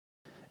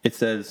It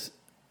says,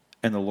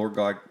 and the Lord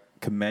God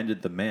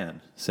commanded the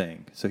man,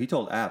 saying. So he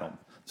told Adam.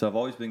 So I've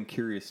always been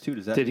curious, too.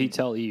 Did he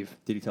tell Eve?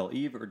 Did he tell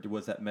Eve, or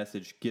was that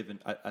message given?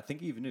 I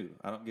think Eve knew.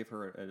 I don't give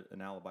her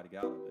an alibi to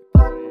get out of it.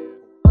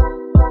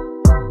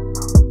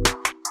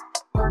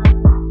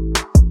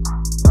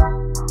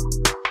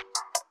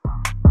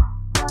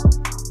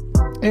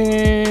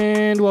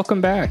 And welcome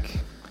back.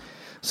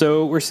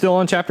 So we're still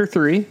on chapter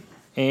 3,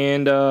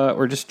 and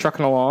we're just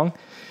trucking along.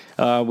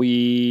 To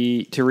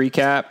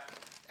recap,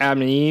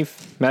 Adam and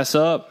Eve mess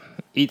up,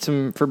 eat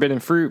some forbidden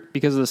fruit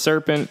because of the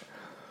serpent.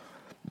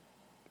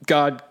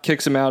 God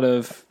kicks them out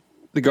of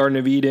the Garden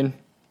of Eden.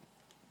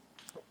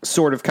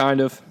 Sort of, kind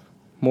of.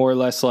 More or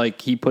less like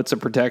he puts a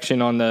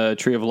protection on the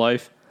tree of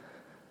life.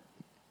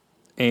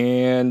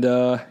 And,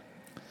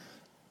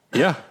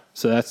 yeah,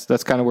 so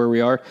that's kind of where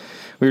we are.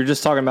 We were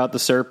just talking about the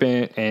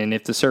serpent and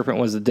if the serpent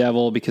was the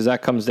devil, because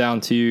that comes down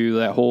to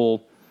that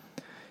whole,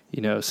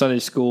 Sunday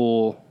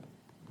school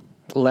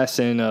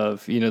lesson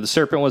of, the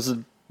serpent was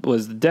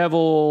the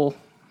devil,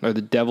 or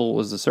the devil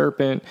was the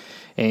serpent,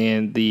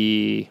 and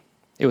it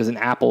was an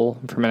apple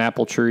from an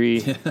apple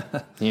tree,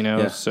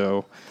 Yeah.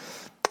 So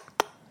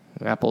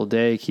an apple a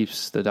day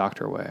keeps the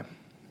doctor away.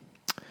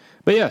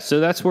 But yeah, so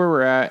that's where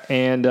we're at.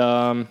 And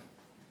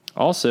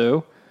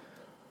also,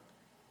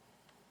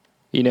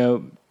 how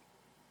do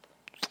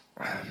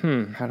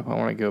I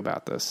want to go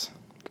about this?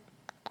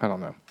 I don't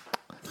know.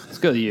 Let's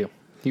go to you.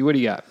 What do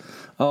you got?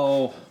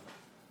 Oh,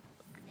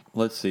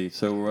 let's see.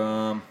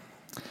 So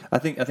I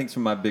think some of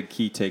my big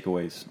key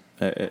takeaways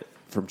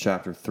from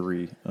chapter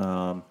 3.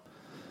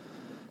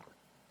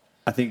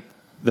 I think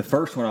the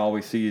first one I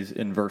always see is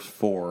in verse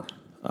 4.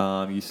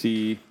 You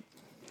see,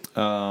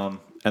 and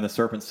the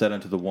serpent said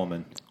unto the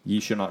woman,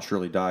 ye shall not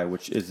surely die,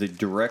 which is a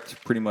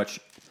direct, pretty much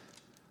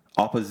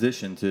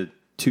opposition to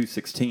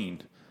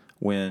 2:16,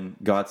 when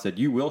God said,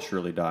 you will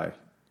surely die.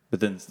 But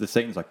then the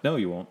Satan's like, no,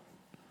 you won't.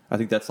 I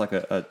think that's like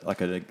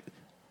an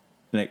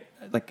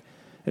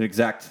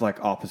exact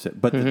opposite.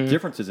 But the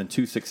difference is in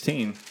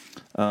 2:16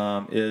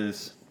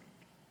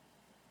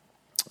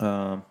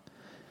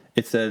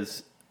 it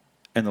says,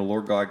 and the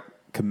Lord God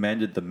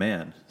commanded the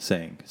man,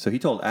 saying. So he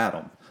told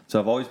Adam. So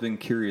I've always been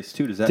curious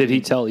too. Did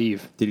he tell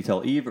Eve? Did he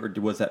tell Eve, or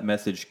was that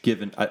message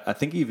given? I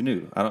think Eve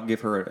knew. I don't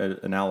give her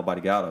an alibi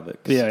to get out of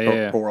it.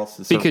 Yeah. Or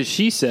else because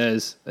she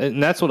says,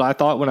 and that's what I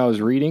thought when I was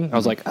reading. I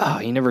was like,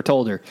 he never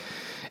told her.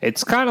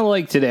 It's kind of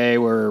like today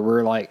where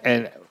we're like,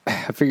 and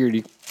I figured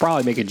he'd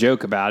probably make a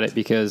joke about it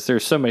because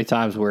there's so many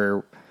times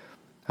where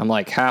I'm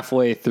like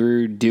halfway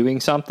through doing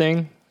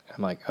something.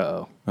 I'm like,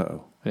 I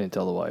didn't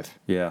tell the wife.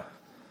 Yeah.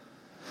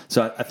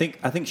 So I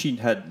think she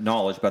had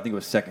knowledge, but I think it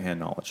was secondhand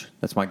knowledge.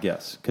 That's my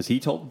guess. Because he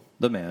told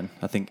the man,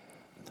 I think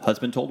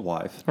husband told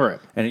wife. Right.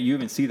 And you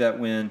even see that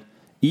when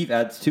Eve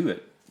adds to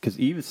it. Because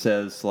Eve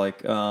says,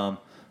 no,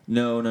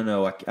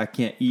 I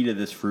can't eat of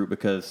this fruit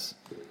because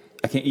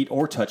I can't eat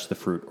or touch the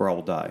fruit or I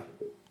will die.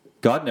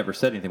 God never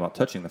said anything about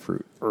touching the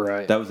fruit.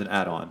 Right. That was an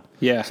add-on.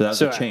 Yeah. So that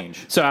was a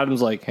change. So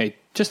Adam's like, hey,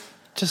 just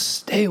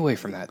stay away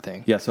from that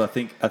thing. Yeah, so I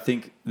think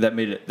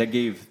that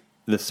gave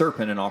the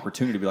serpent an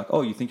opportunity to be like,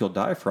 oh, you think you'll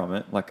die from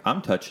it? Like,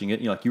 I'm touching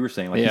it. Like you were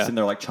saying, he's sitting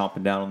there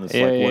chomping down on this,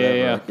 whatever.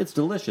 Yeah. Like, it's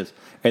delicious.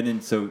 And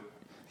then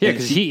yeah,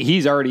 because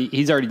he's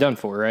already done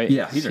for, right?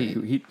 Yeah, he's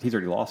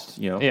already lost,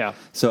 Yeah.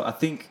 So I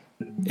think,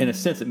 in a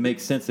sense, it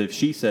makes sense that if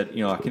she said,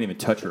 I can't even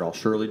touch her, I'll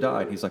surely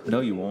die. And he's like,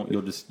 no, you won't.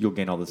 You'll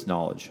gain all this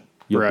knowledge.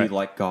 You'll be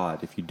like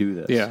God if you do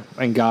this. Yeah,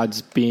 and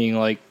God's being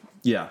like...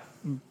 Yeah.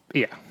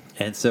 Yeah.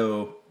 And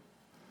so,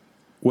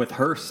 with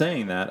her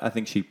saying that, I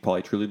think she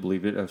probably truly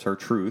believed it as her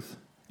truth.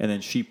 And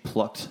then she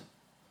plucked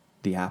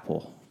the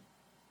apple.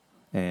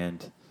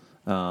 And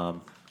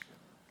when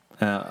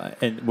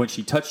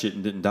she touched it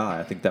and didn't die,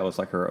 I think that was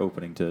like her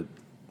opening to,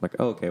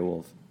 okay,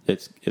 well,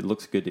 it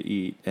looks good to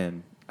eat,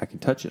 and I can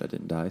touch it. I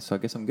didn't die, so I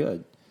guess I'm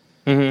good.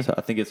 Mm-hmm. So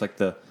I think it's like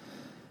the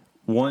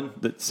one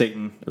that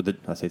Satan, I do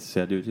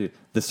it too.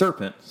 The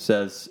serpent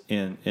says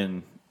in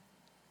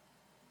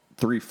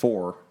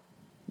 3:4,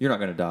 you're not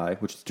going to die,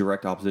 which is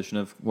direct opposition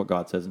of what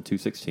God says in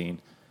 2:16.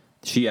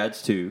 She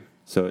adds 2,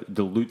 so it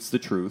dilutes the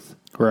truth,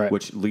 right,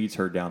 which leads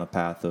her down a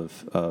path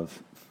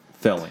of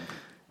failing.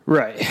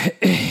 Right.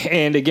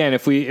 And again,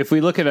 if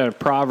we look at a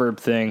proverb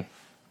thing,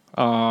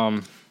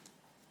 because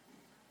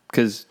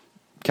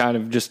kind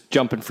of just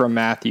jumping from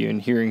Matthew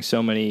and hearing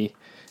so many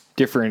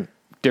different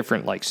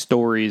like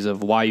stories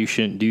of why you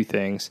shouldn't do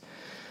things.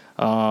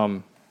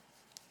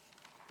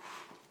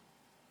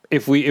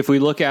 If we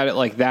look at it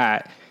like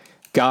that,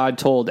 God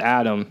told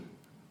Adam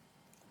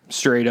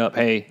straight up,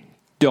 hey,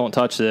 don't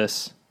touch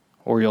this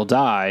or you'll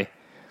die.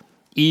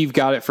 Eve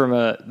got it from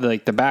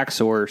the back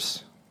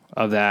source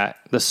of that.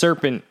 The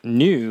serpent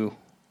knew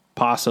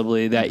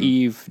possibly that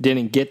Eve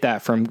didn't get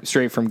that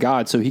straight from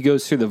God. So he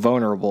goes through the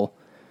vulnerable.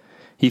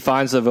 He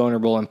finds the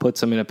vulnerable and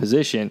puts them in a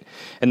position,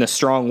 and the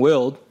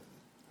strong-willed,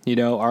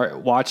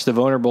 watch the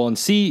vulnerable and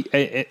see.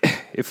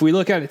 If we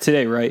look at it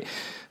today, right?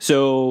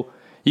 So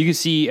you can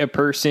see a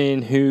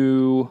person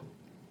who,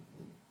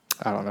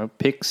 I don't know,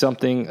 pick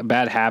something, a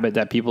bad habit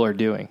that people are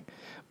doing.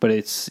 but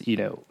it's,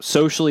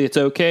 socially it's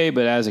okay,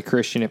 but as a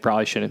Christian, it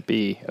probably shouldn't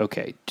be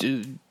okay.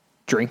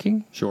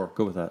 Drinking? Sure,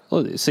 go with that.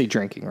 Let's say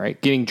drinking,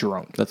 right? Getting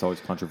drunk. That's always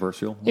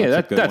controversial.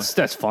 Yeah,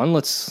 that's fun.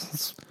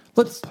 Let's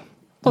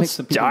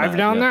dive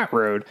down that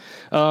road.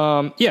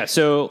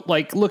 So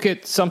like look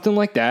at something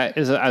like that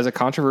as a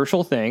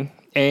controversial thing,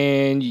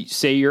 and you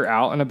say you're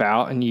out and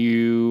about and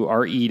you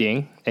are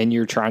eating and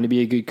you're trying to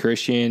be a good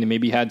Christian and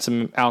maybe you had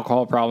some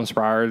alcohol problems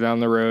prior down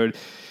the road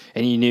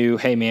and you knew,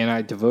 hey man,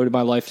 I devoted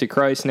my life to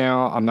Christ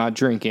now, I'm not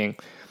drinking.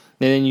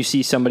 And then you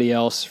see somebody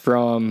else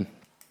from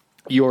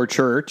your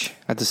church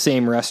at the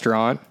same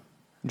restaurant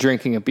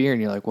drinking a beer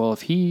and you're like, well,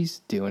 if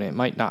he's doing it, it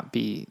might not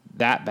be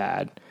that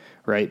bad,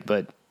 right?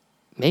 But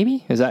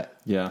maybe does that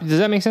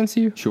make sense to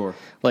you? Sure.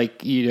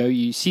 Like,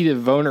 you see the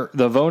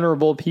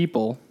vulnerable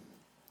people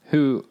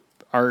who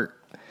are.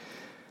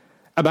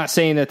 I'm not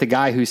saying that the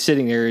guy who's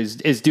sitting there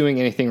is doing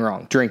anything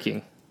wrong,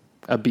 drinking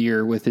a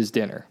beer with his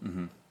dinner,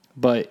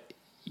 but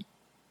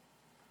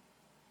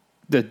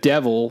the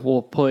devil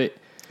will put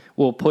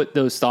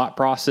those thought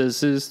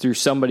processes through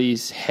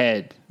somebody's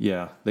head.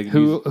 Yeah,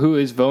 who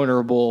is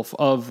vulnerable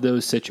of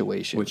those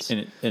situations.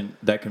 And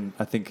that can,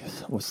 I think,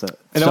 what's that?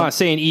 And I'm not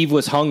saying Eve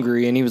was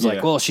hungry and he was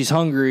like, well, she's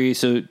hungry.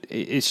 So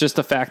it's just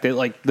the fact that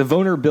like the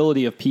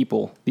vulnerability of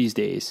people these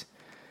days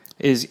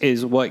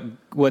is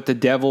what the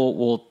devil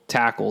will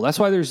tackle. That's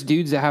why there's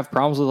dudes that have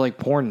problems with like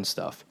porn and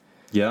stuff.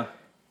 Yeah.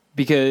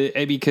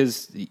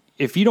 Because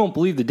if you don't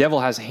believe the devil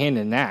has a hand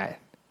in that,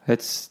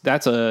 that's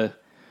a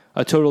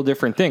total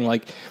different thing.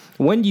 Like,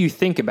 when do you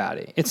think about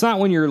it? It's not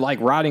when you're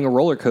like riding a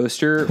roller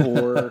coaster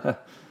or,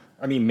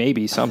 I mean,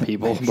 maybe some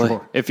people,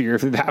 but if you're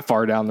that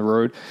far down the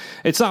road,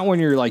 it's not when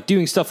you're like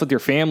doing stuff with your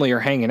family or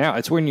hanging out.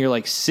 It's when you're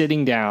like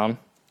sitting down.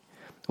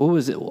 What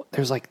was it?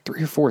 There's like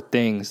 3 or 4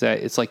 things that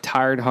it's like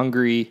tired,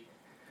 hungry,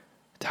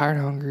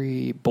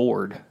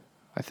 bored,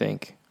 I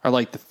think, are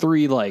like the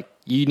 3, like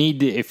you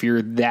need to, if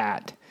you're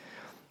that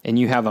and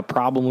you have a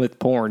problem with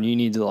porn, you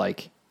need to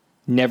like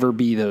never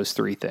be those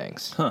 3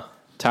 things.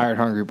 Tired,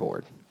 hungry,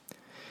 bored.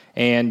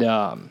 And,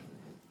 and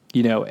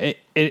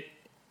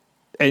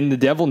the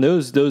devil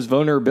knows those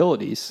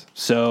vulnerabilities.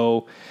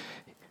 So,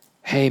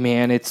 hey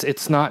man,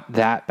 it's not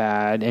that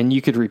bad and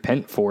you could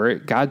repent for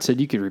it. God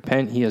said you could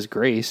repent. He has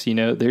grace, and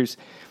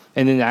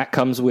then that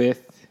comes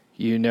with,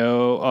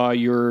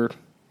 you're,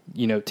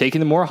 taking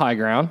the more high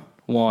ground,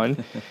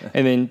 1,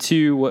 and then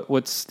 2,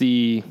 what's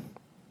the,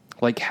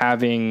 like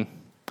having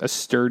not a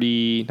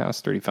sturdy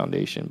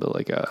foundation, but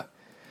like a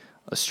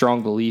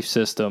strong belief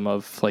system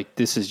of like,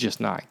 this is just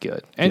not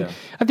good. And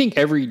I think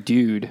every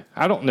dude,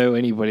 I don't know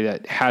anybody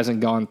that hasn't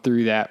gone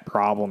through that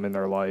problem in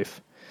their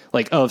life,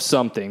 like of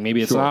something.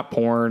 Maybe it's not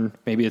porn,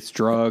 maybe it's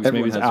drugs,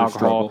 maybe it's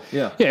alcohol.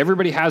 Yeah,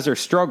 everybody has their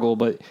struggle,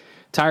 but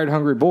tired,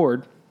 hungry,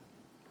 bored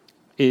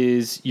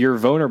is your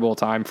vulnerable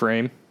time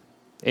frame.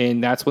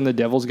 And that's when the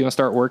devil's going to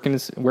start working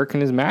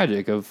his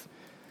magic of,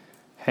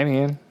 hey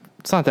man,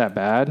 it's not that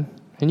bad.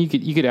 And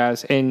you could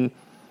ask, and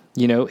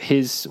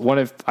one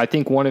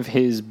of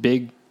his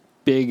big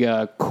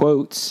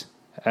quotes,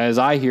 as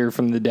I hear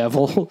from the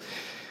devil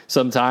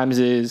sometimes,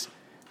 is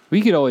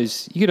you could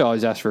always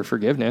ask for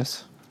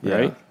forgiveness,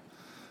 right?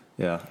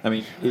 Yeah. I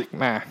mean,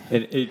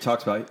 it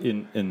talks about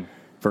in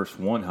verse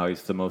 1 how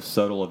he's the most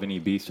subtle of any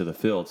beast of the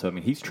field. So I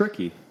mean, he's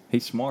tricky,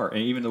 he's smart,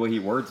 and even the way he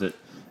words it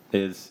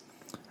is,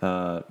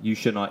 you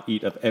should not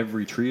eat of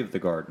every tree of the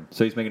garden.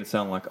 So he's making it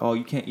sound like, oh,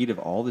 you can't eat of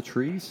all the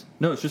trees?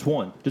 No, it's just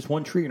one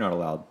tree you're not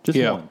allowed. Just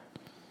one.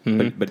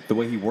 Mm-hmm. But the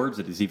way he words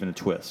it is even a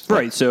twist.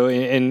 Right. Like, so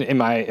in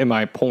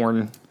my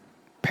porn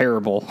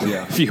parable,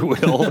 if you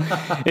will,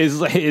 is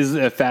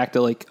the fact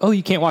of like, oh,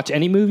 you can't watch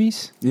any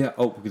movies? Yeah.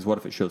 Oh, because what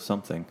if it shows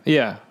something?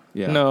 Yeah.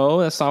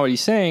 No, that's not what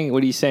he's saying.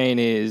 What he's saying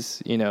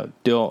is,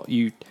 don't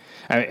you,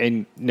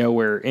 and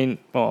nowhere in,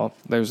 well,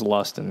 there's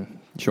lust and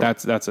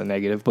that's a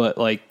negative, but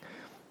like,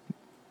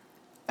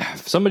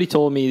 somebody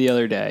told me the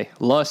other day,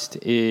 lust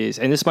is,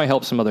 and this might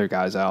help some other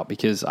guys out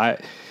because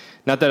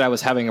not that I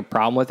was having a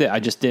problem with it,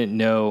 I just didn't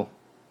know.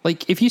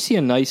 Like, if you see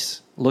a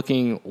nice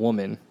looking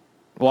woman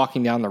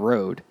walking down the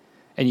road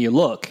and you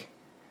look,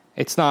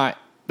 that's not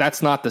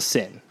the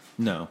sin.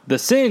 No. The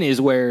sin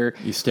is where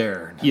you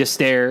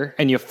stare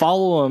and you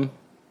follow them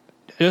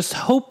just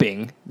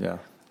hoping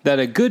that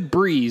a good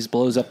breeze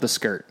blows up the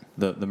skirt.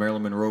 The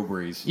Marilyn Monroe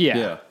breeze.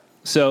 Yeah.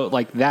 So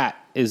like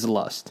that is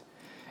lust.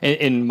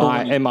 In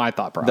my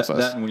thought process.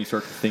 That and when you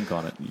start to think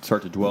on it, you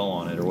start to dwell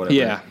on it or whatever.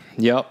 Yeah.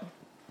 Yep.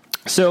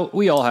 So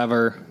we all have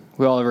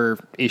our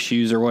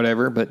issues or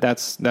whatever, but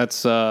that's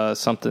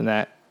something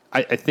that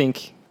I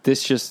think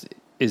this just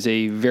is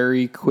a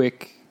very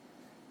quick,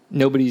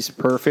 nobody's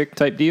perfect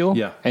type deal.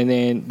 Yeah. And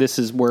then this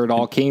is where it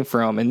all came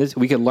from. And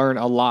we could learn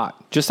a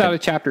lot just out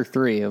of chapter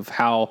 3 of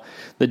how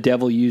the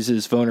devil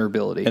uses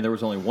vulnerability. And there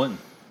was only one.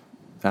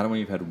 Adam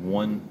and Eve had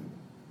one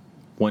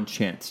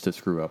chance to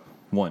screw up.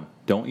 One.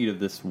 Don't eat of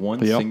this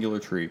one singular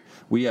tree.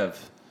 We have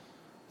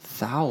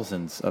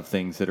thousands of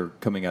things that are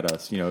coming at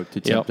us, to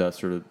tempt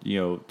us or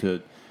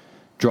to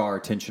draw our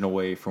attention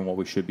away from what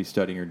we should be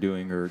studying or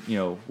doing or,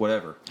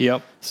 whatever.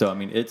 Yep. So, I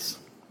mean, it's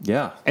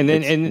Yeah. And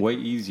then it's way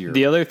easier.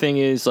 The other thing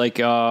is like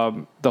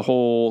the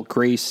whole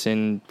grace,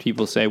 and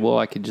people say, well,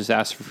 I could just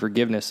ask for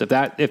forgiveness. If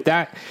at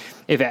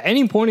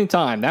any point in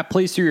time that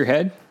plays through your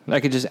head, I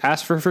could just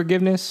ask for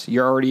forgiveness,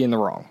 you're already in the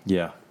wrong.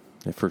 Yeah,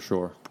 for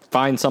sure.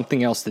 Find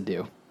something else to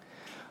do.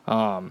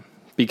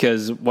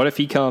 Because what if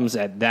he comes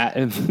at that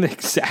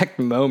exact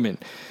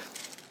moment?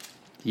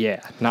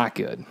 Yeah, not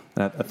good.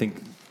 I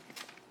think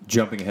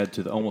jumping ahead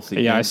to almost the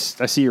end. I end.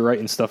 see you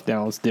writing stuff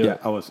down. Let's do it.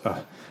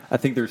 I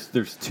think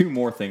there's two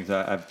more things.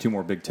 I have two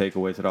more big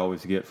takeaways that I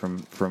always get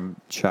from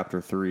chapter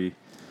 3.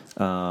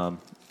 I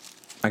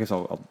guess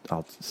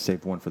I'll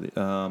save one for the.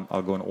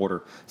 I'll go in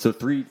order. So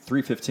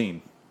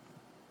 3:15,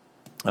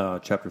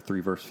 chapter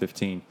 3, verse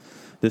 15.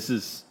 This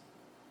is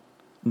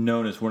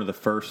known as one of the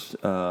first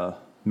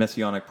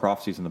messianic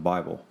prophecies in the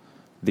Bible.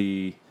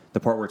 The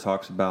part where it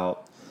talks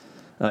about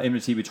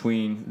enmity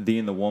between thee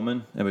and the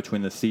woman, and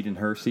between the seed and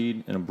her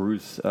seed, and a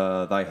bruise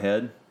thy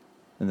head,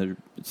 and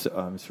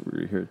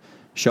here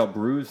shall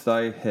bruise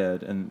thy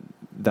head, and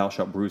thou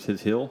shalt bruise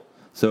his heel.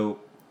 So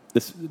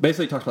this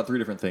basically talks about three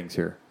different things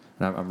here,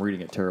 and I'm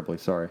reading it terribly.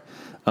 Sorry.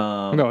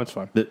 No, it's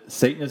fine. That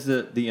Satan is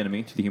the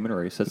enemy to the human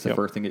race. That's the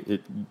first thing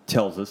it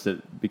tells us.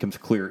 It becomes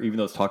clear, even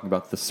though it's talking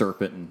about the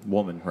serpent and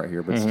woman right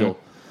here, but still,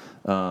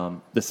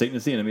 the Satan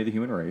is the enemy of the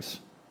human race.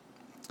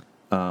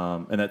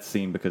 And that's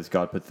seen because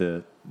God put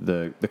the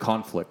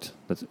conflict.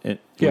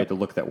 You had to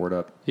look that word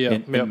up.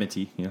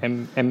 Enmity.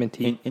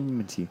 Enmity.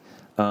 Enmity.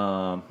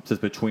 Says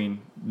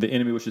between the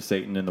enemy, which is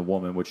Satan, and the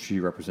woman, which she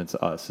represents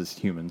us as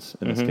humans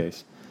in this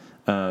case.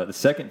 The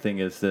second thing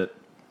is that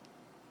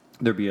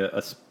there be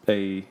a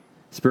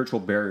spiritual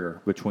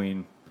barrier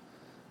between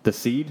the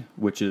seed,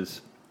 which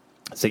is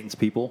Satan's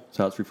people, that's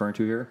how it's referring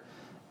to here,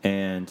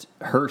 and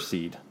her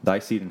seed, thy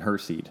seed and her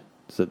seed.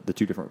 So the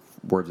two different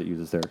words it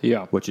uses there.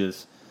 Yeah. Which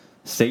is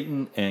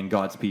Satan and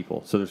God's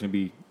people. So there's going to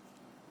be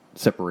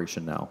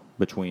separation now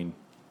between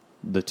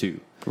the two.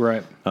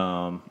 Right.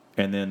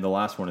 And then the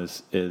last one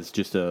is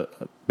just a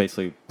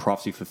basically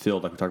prophecy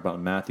fulfilled, like we talked about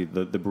in Matthew.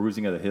 The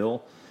bruising of the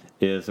heel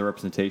is a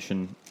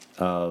representation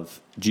of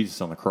Jesus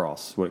on the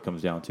cross, what it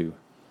comes down to.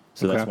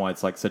 So that's why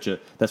it's like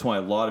that's why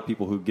a lot of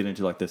people who get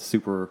into like this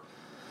super,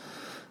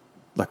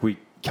 like we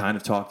kind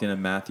of talked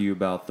in Matthew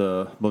about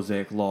the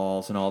Mosaic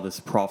laws and all this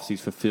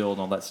prophecies fulfilled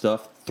and all that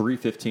stuff.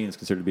 3:15 is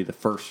considered to be the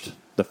first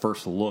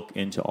look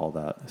into all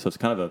that. So it's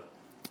kind of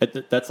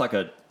that's like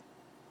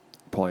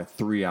probably a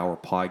 3-hour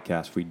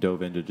podcast if we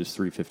dove into just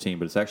 3:15,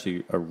 but it's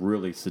actually a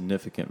really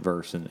significant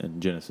verse in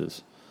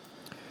Genesis.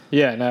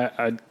 Yeah, and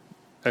I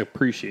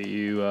appreciate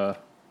you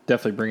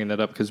definitely bringing that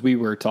up, because we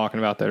were talking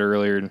about that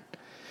earlier and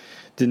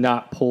did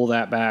not pull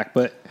that back.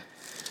 But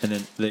and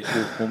then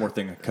one more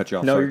thing, I cut you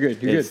off. No, sorry, you're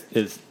good. You're good.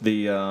 Is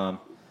the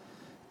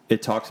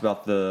it talks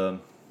about the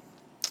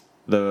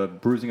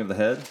bruising of the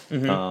head.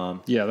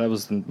 Yeah, that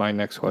was my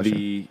next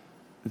question.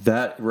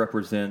 That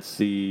represents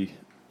the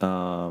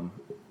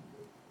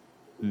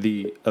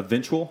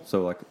eventual,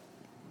 so like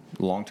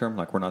long term,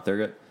 like we're not there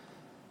yet.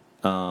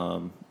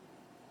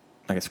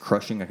 I guess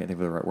crushing. I can't think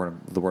of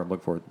the word I'm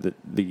looking for.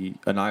 The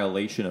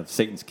annihilation of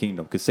Satan's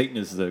kingdom, because Satan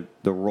is the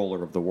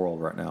ruler of the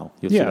world right now.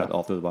 You'll see that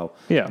all through the Bible.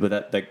 Yeah.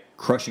 But that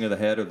crushing of the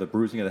head or the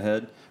bruising of the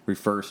head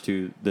refers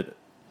to that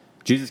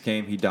Jesus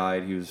came, he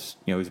died, he was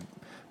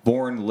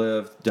born,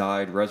 lived,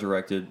 died,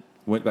 resurrected,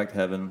 went back to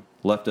heaven,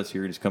 left us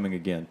here, and he's coming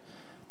again.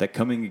 That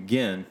coming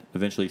again,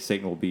 eventually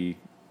Satan will be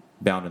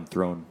bound and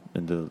thrown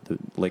into the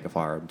lake of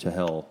fire, into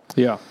hell.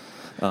 Yeah.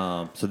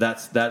 So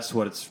that's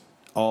what it's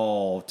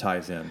all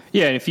ties in.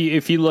 Yeah, and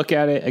if you look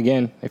at it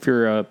again, if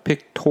you're a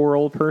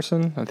pictorial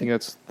person, I think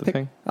that's the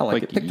thing. I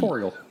like it.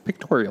 Pictorial.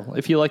 Pictorial.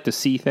 If you like to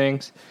see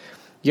things,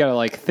 you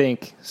gotta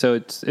think. So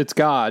it's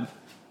God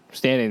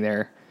standing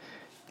there,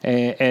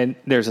 and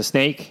there's a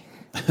snake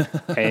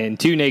and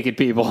two naked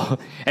people,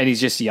 and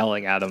he's just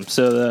yelling at them.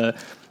 So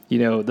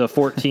the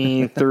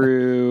 14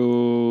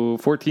 through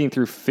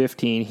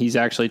 15, he's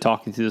actually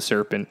talking to the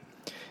serpent,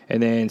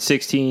 and then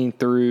 16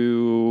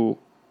 through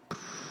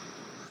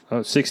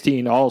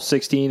 16, all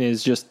 16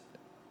 is just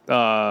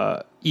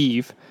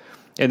Eve,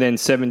 and then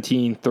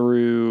 17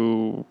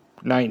 through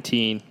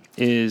 19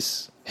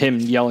 is him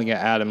yelling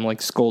at Adam,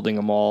 like scolding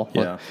them all.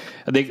 Yeah,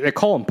 they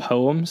call them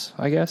poems,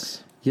 I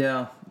guess.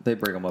 Yeah, they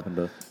break them up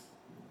into.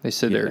 They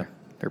said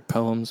they're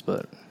poems,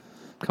 but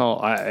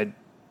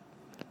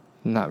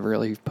not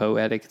really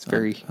poetic. It's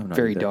very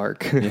very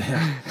dark.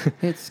 Yeah,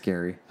 it's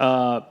scary.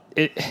 I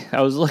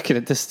was looking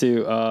at this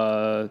too.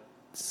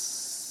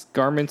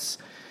 Garments.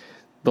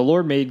 The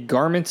Lord made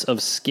garments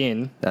of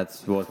skin. That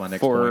was my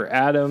next for point.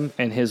 Adam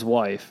and his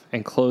wife,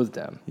 and clothed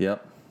them.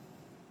 Yep.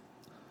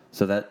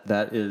 So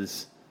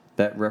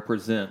that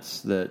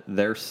represents that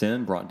their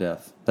sin brought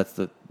death.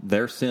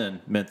 Their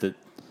sin meant that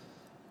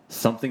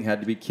something had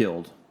to be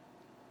killed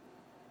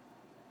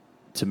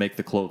to make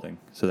the clothing.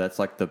 So that's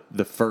like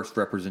the first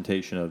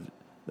representation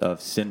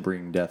of sin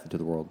bringing death into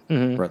the world,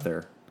 right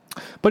there.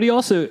 But he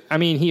also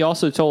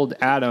told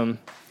Adam,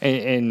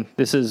 and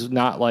this is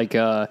not like,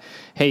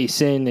 hey,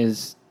 sin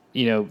is,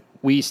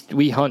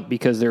 we hunt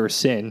because there was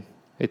sin.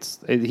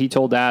 He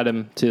told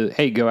Adam to,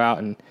 hey, go out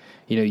and,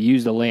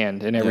 use the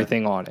land and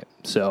everything on it.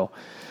 So,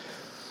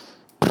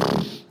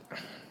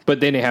 but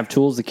they didn't have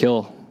tools to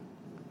kill.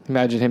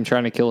 Imagine him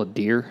trying to kill a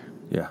deer.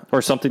 Yeah.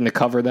 Or something to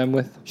cover them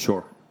with.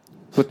 Sure.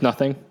 With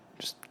nothing.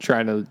 Just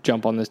trying to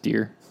jump on this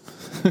deer.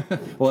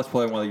 Well, that's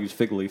probably why they use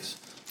fig leaves.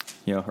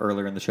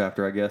 Earlier in the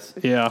chapter, I guess.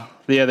 Yeah.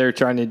 They're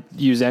trying to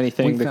use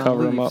anything to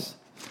cover them up.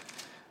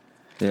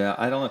 Yeah,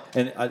 I don't know.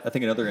 And I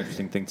think another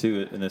interesting thing,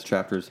 too, in this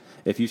chapter is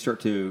if you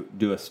start to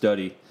do a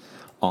study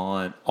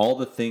on all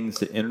the things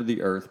that enter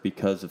the earth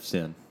because of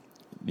sin,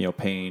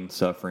 pain,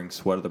 suffering,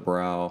 sweat of the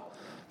brow,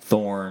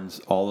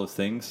 thorns, all those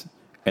things,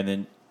 and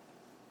then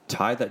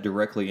tie that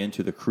directly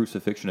into the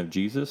crucifixion of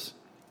Jesus,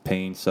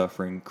 pain,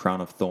 suffering,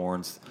 crown of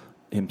thorns,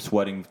 him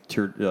sweating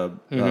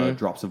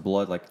drops of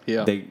blood,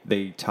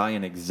 they tie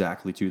in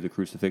exactly to the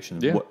crucifixion.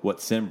 Yeah.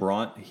 What sin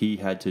brought, he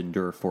had to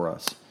endure for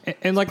us.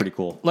 And like, pretty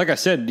cool. Like I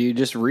said, dude,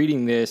 just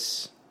reading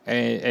this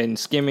and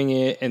skimming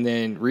it and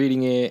then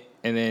reading it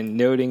and then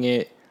noting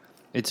it,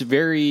 it's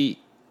very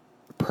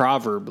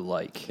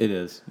proverb-like. It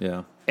is,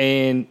 yeah.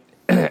 And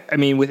I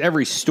mean, with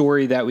every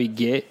story that we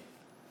get,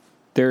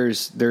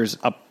 there's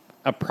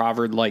a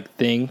proverb-like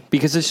thing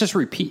because it's just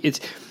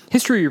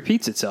history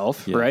repeats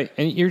itself, right?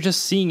 And you're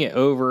just seeing it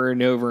over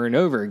and over and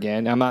over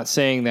again. I'm not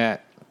saying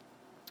that,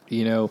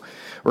 we're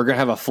going to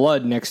have a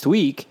flood next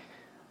week.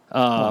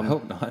 I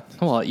hope not.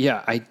 Well,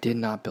 yeah, I did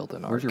not build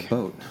an ark. Where's your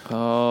boat?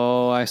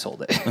 Oh, I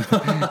sold it.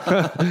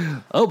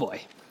 Oh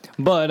boy.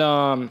 But,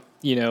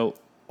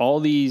 all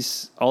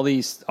these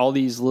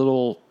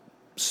little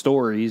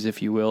stories,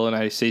 if you will, and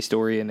I say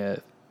story in a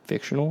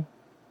fictional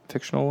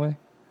way,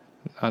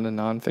 not a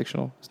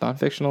non-fictional. It's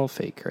non-fictional,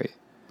 fake, right?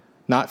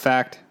 Not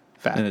fact.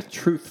 In a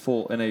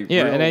truthful, in a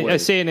real and I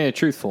say it in a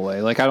truthful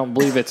way. Like I don't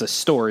believe it's a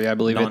story. I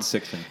believe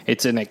non-fiction.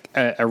 It's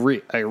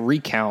a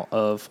recount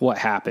of what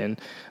happened.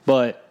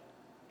 But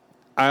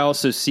I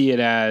also see it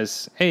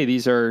as, hey,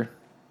 these are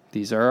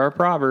our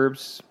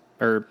proverbs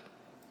or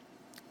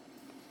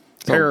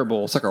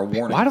parables. It's like our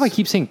warnings. Why do I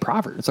keep saying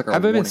proverbs? It's like our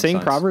Have I been warning saying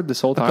signs. proverb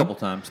this whole time? A couple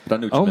times, but I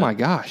knew what you meant. My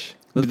gosh,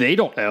 they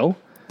don't know.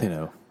 They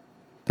know.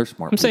 They're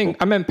smart. I'm saying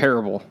I meant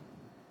parable.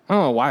 I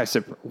don't know why I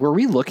said. Were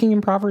we looking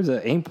in proverbs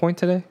at any point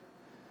today?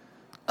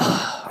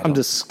 I'm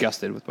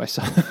disgusted with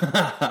myself.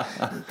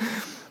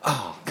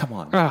 Oh, come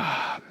on.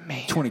 Ah,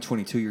 man.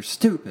 2022, you're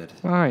stupid.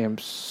 I am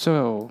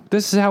so...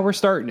 This is how we're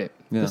starting it.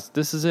 Yeah.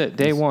 This is it.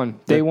 Day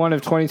one. Day one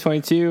of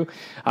 2022.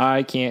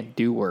 I can't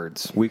do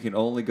words. We can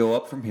only go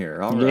up from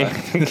here. All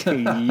right.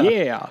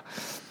 Yeah.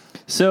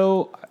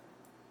 So,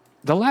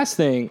 the last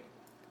thing...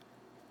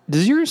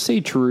 Does yours say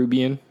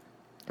cherubian?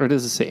 Or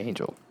does it say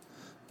angel?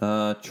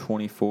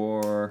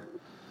 24...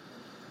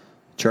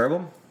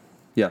 Cherubim?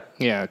 Yeah.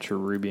 Yeah,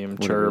 cherubim,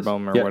 Whatever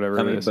cherubim, or yeah, whatever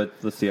it is. But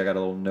let's see, I got a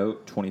little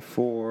note,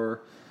 24.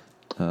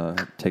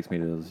 Takes me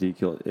to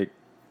Ezekiel. Let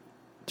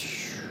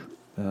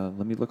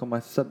me look on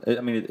my sub.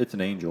 I mean, it's an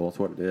angel. That's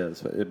what it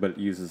is. But it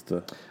uses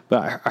the...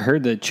 But I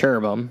heard the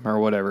cherubim, or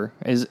whatever,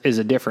 is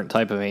a different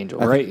type of angel,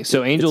 right?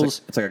 So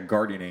angels... It's like a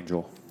guardian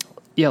angel.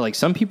 Yeah, like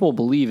some people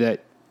believe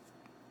that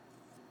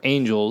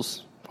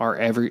angels are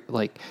how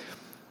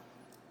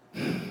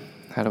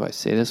do I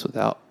say this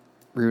without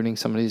ruining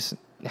somebody's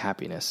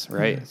happiness,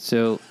 right? Mm-hmm.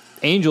 So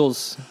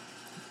angels,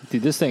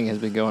 dude, this thing has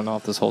been going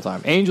off this whole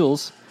time.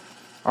 Angels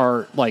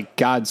are like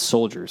God's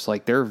soldiers.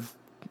 Like they're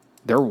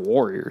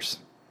warriors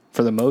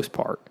for the most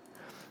part.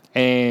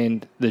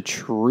 And the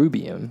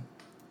cherubium,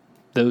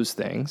 those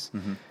things,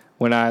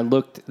 when I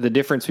looked the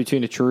difference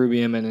between a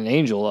cherubium and an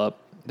angel up,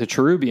 the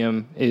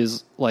cherubium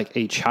is like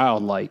a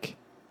childlike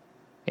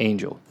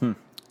angel. I'm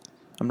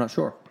not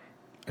sure.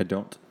 I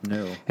don't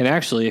know. And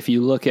actually, if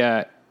you look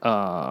at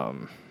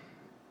some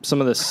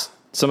of the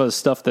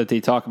stuff that they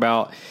talk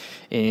about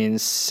in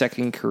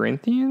 2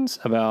 Corinthians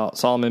about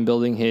Solomon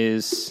building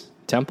his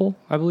temple,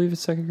 I believe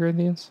it's 2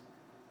 Corinthians.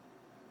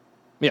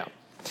 Yeah,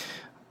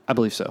 I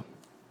believe so.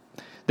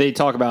 They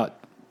talk about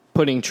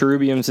putting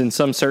cherubims in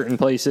some certain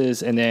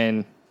places and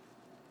then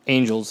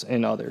angels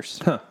in others.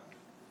 Huh.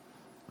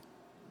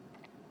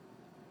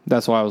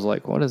 That's why I was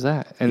like, what is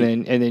that? And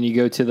then you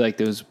go to like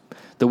the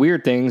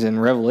weird things in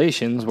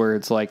Revelations where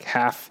it's like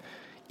half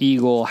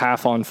eagle,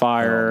 half on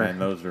fire. Oh, man,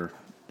 those are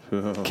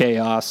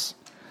chaos.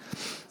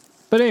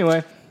 But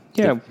anyway,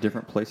 yeah.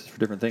 Different places for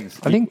different things.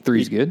 I think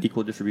 3's good.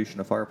 Equal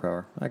distribution of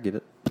firepower. I get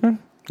it.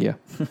 Yeah.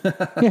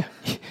 Yeah.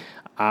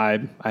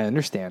 I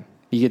understand.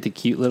 You get the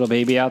cute little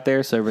baby out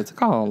there, so everyone's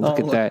like, oh, look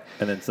at that.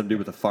 And then some dude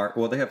with a fire.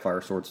 Well, they have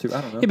fire swords too.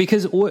 I don't know. Yeah,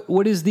 because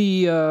what is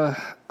the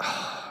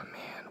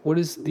what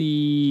is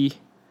the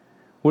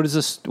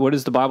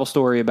Bible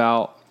story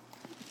about?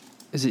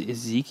 Is it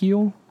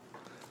Ezekiel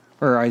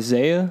or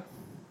Isaiah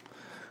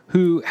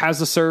who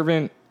has a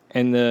servant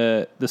and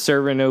the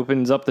servant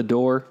opens up the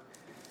door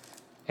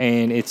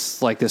and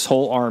it's like this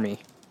whole army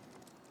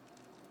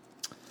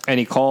and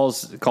he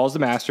calls the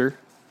master.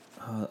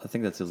 I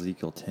think that's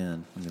Ezekiel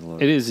 10. Let me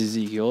look. It is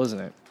Ezekiel, isn't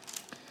it?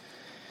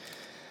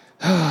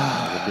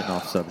 We're getting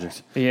off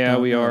subject. Yeah,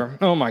 we are.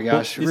 Oh my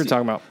gosh, we're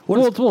talking about.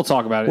 We'll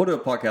talk about it. We'll do a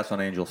podcast on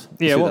angels.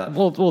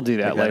 We'll do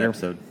that later.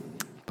 episode.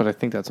 but I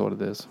think that's what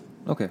it is.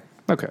 Okay.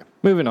 Okay,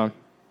 moving on.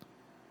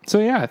 So,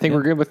 yeah, I think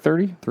we're good with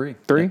 30. Three.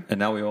 And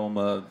now we owe them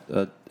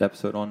a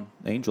episode on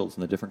angels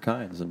and the different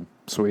kinds. And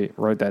Sweet.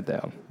 Write that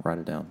down. write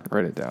it down.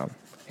 Write it down.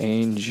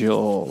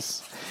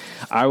 Angels.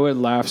 I would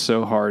laugh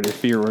so hard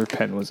if your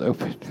pen was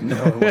open. No,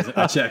 it wasn't.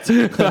 I checked.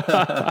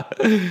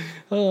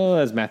 Oh,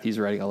 as Matthew's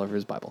writing all over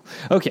his Bible.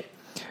 Okay.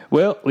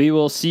 Well, we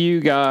will see you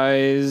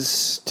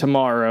guys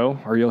tomorrow,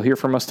 or you'll hear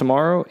from us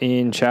tomorrow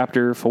in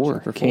chapter 4,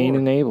 Chapter 4. Cain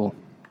and Abel.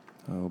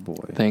 Oh, boy.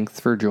 Thanks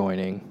for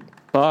joining.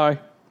 Bye.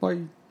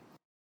 Bye.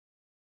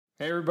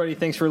 Hey, everybody.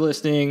 Thanks for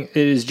listening. It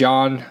is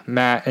John,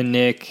 Matt, and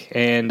Nick.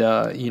 And,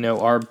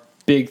 our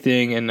big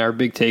thing and our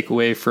big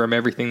takeaway from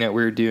everything that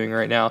we're doing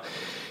right now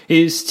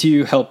is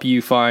to help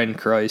you find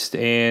Christ.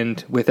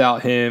 And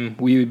without him,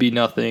 we would be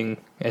nothing,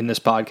 and this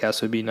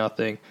podcast would be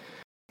nothing.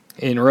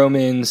 In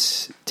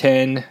Romans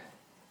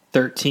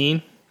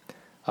 10:13,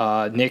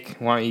 Nick,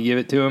 why don't you give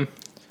it to him?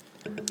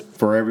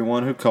 For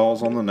everyone who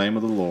calls on the name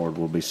of the Lord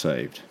will be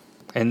saved.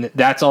 And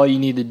that's all you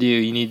need to do.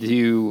 You need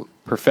to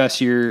profess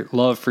your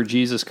love for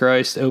Jesus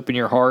Christ, open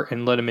your heart,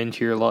 and let him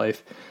into your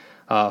life.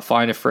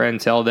 Find a friend,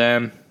 tell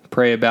them,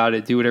 pray about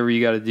it, do whatever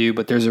you got to do.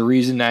 But there's a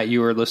reason that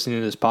you are listening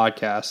to this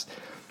podcast.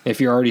 If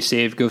you're already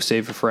saved, go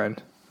save a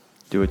friend.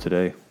 Do it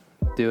today.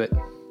 Do it.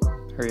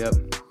 Hurry up.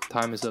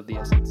 Time is of the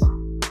essence.